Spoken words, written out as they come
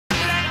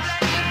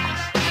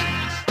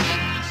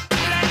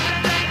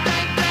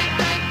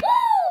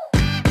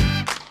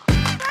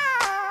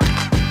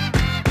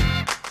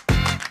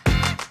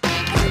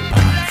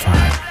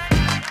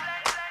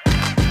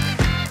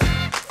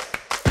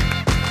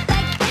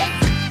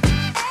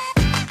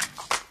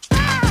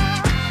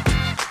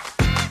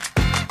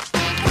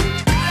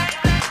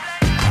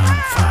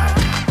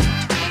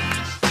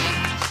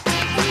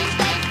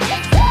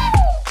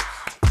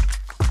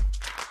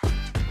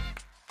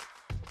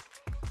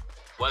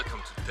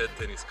welcome to TED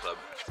Tennis Club.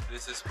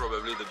 This is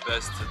probably the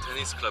best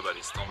tennis club at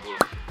Istanbul,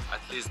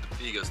 at least the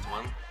biggest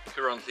one.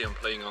 Currently I'm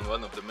playing on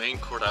one of the main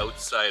court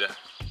outside.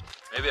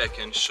 Maybe I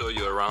can show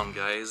you around,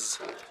 guys.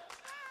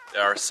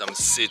 There are some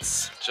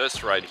seats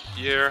just right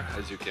here,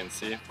 as you can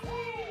see,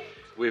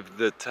 with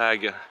the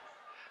tag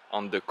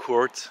on the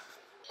court.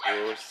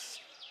 Course.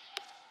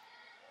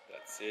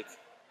 That's it.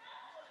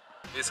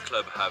 This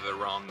club have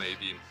around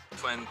maybe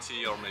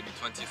 20 or maybe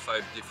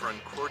 25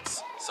 different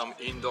courts, some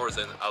indoors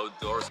and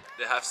outdoors.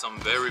 They have some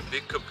very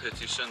big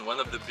competition, one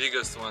of the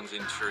biggest ones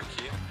in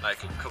Turkey.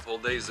 Like a couple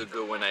days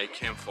ago when I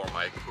came for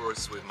my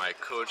course with my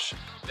coach,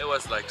 there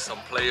was like some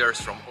players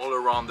from all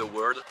around the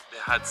world. They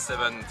had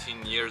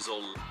 17 years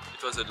old.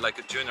 It was like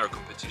a junior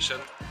competition.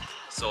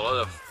 So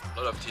a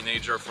lot of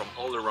teenagers from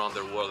all around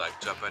the world,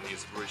 like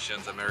Japanese,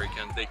 Russians,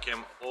 Americans, they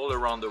came all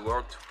around the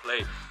world to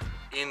play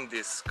in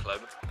this club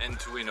and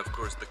to win, of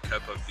course, the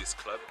cup of this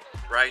club.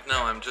 Right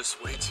now I'm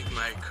just waiting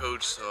my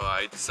coach, so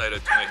I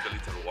decided to make a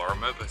little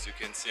warm-up. As you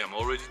can see, I'm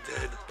already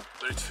dead,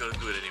 but it feels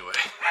good anyway.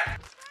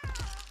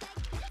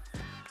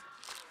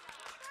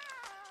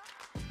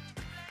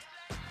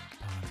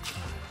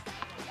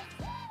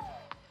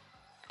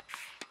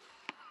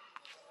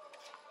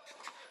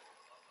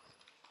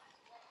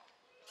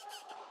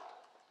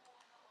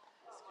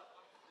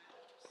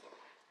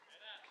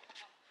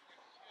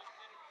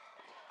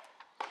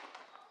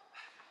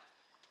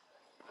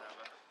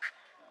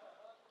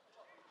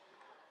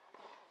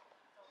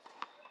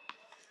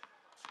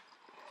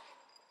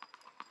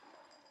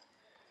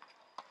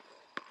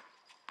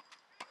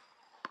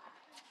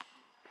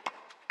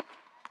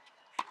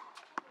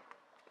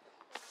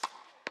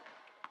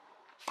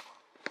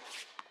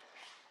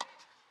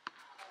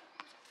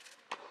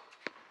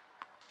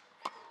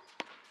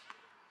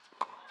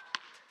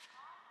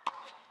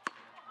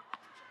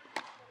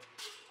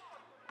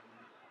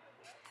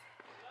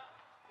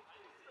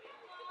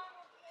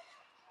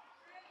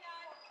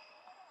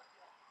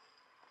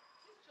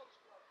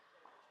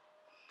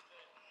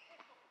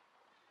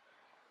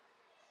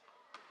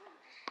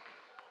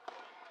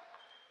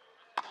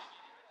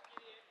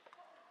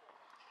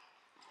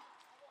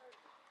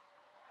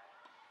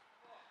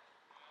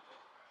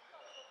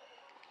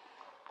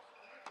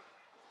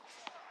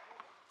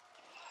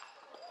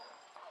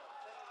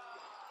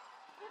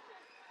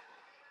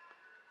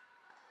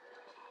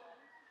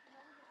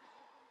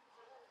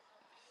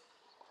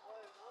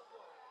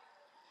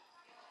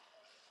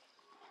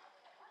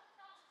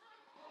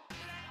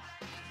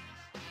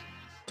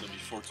 So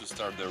before to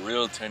start the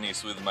real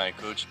tennis with my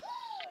coach,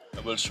 I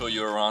will show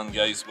you around,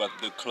 guys, what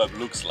the club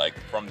looks like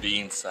from the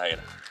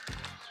inside.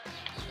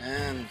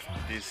 And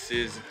this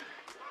is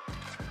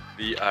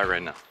the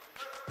arena.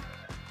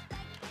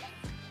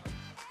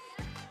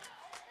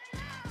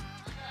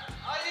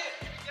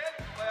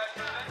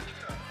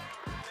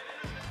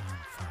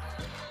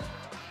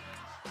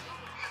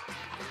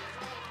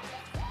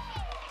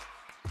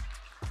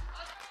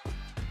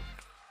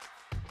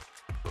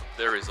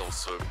 There is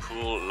also a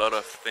pool, a lot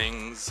of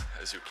things,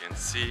 as you can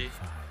see.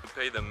 You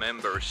pay the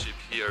membership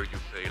here, you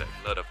pay like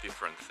a lot of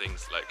different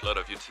things, like a lot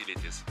of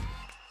utilities.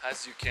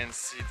 As you can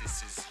see,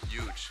 this is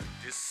huge.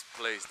 This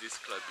place, this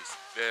club is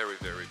very,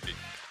 very big.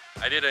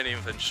 I didn't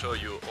even show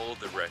you all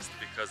the rest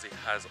because it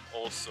has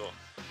also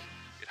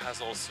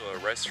a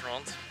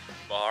restaurant,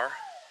 bar,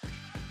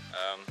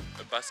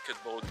 a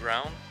basketball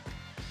ground,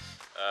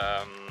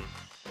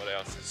 what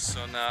else?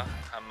 Sauna,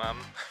 hammam.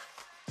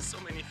 So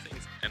many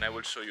things, and I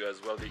will show you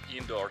as well the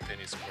indoor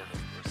tennis court,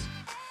 of course.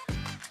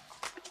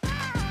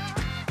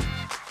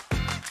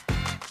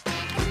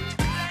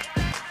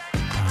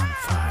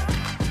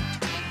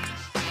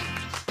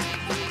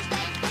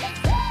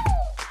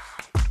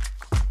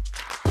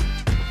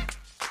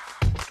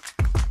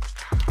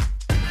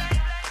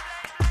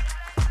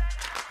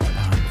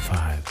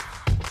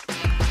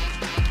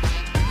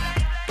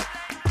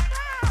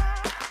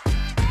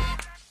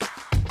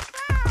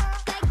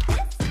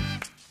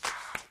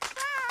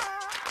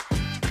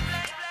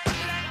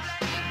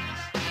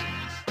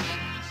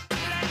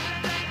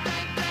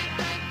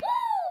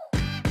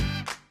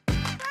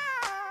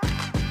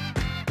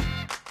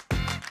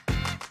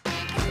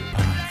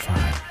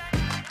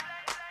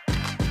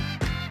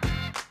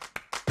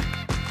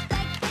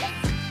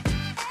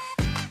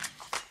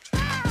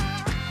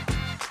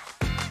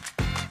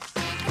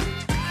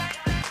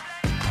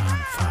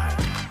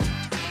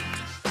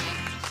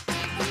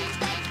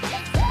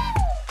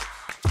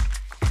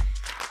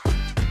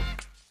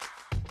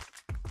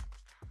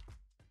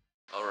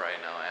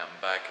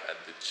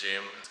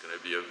 Gym. It's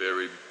gonna be a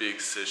very big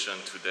session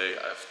today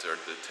after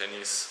the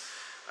tennis.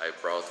 I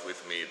brought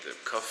with me the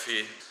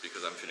coffee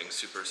because I'm feeling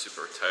super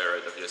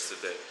tired of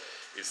yesterday.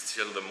 It's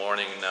still the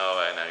morning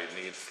now and I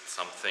need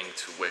something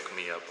to wake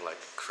me up like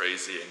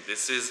crazy, and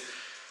this is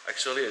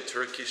actually a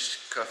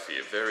Turkish coffee,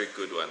 a very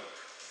good one.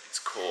 It's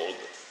called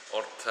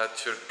Orta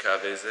Türk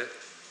Kahvesi.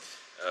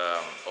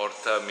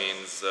 Orta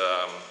means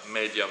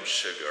medium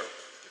sugar,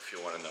 if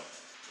you want to know.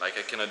 Like,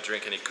 I cannot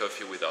drink any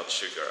coffee without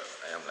sugar.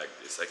 I am like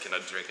this. I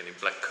cannot drink any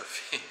black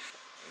coffee.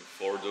 And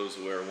for those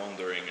who are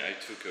wondering, I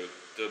took a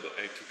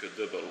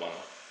double one.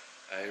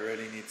 I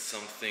really need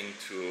something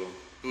to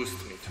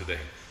boost me today.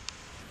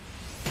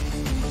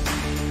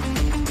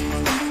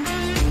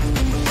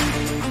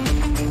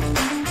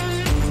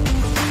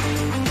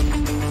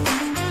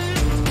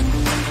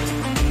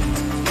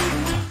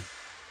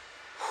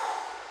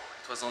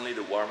 It was only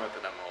the warm-up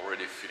and I'm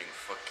already feeling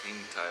fucking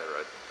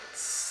tired.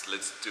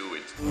 Let's do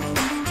it.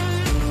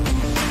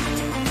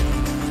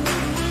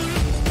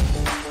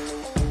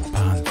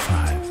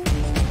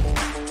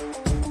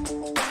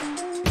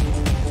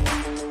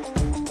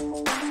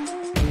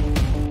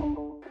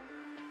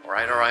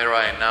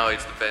 Alright, now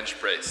it's the bench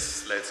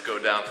press. Let's go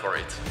down for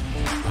it.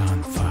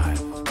 Pound 5.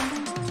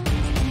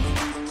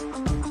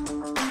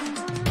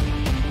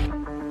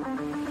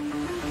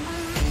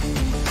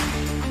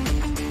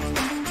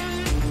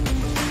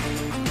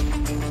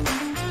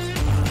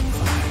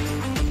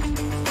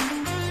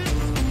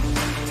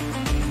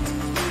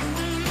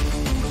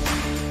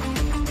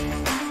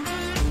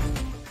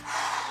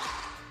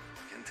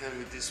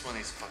 This one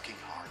is fucking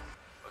hard.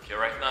 Okay,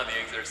 right now the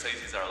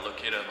exercises are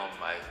located on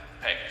my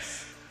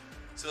pecs.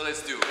 So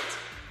let's do it.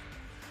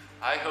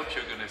 I hope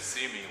you're gonna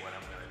see me when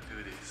I'm gonna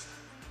do this.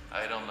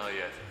 I don't know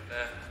yet.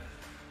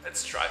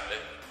 Let's try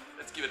it.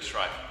 Let's give it a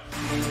try.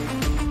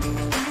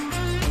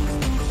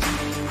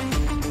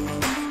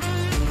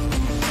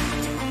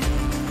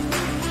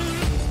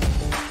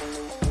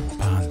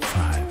 Pound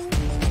 5.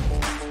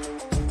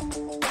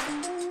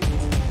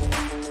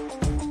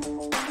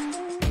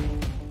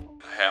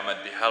 I'm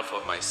at the half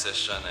of my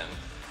session and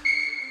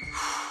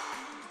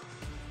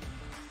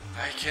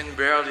I can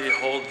barely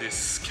hold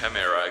this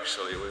camera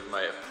actually with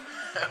my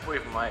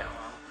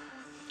arm.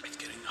 It's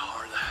getting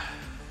hard.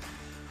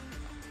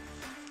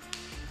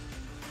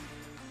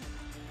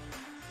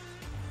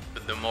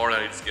 But the more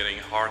that it's getting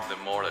hard, the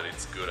more that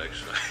it's good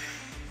actually.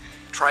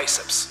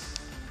 Triceps.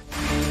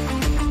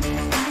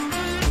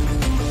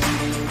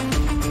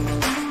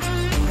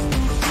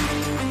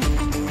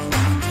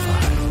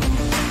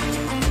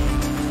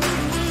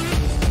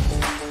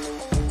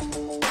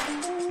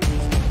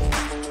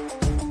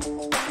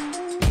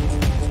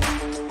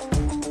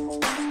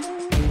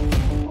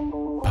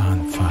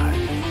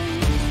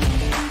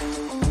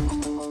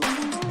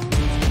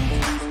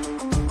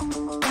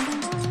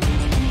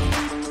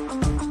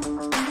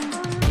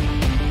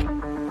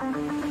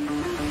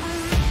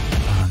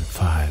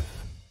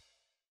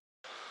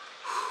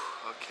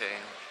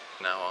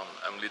 Now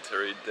I'm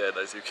literally dead,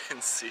 as you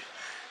can see.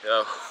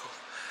 Yeah,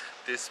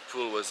 this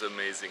pull was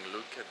amazing.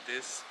 Look at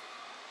this.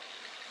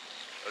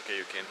 Okay,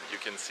 you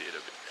can see it a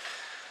bit.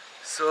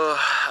 So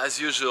as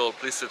usual,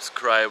 please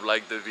subscribe,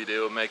 like the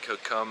video, make a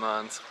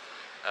comment,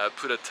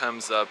 put a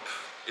thumbs up.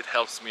 It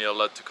helps me a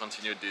lot to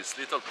continue this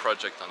little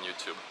project on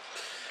YouTube.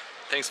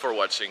 Thanks for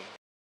watching.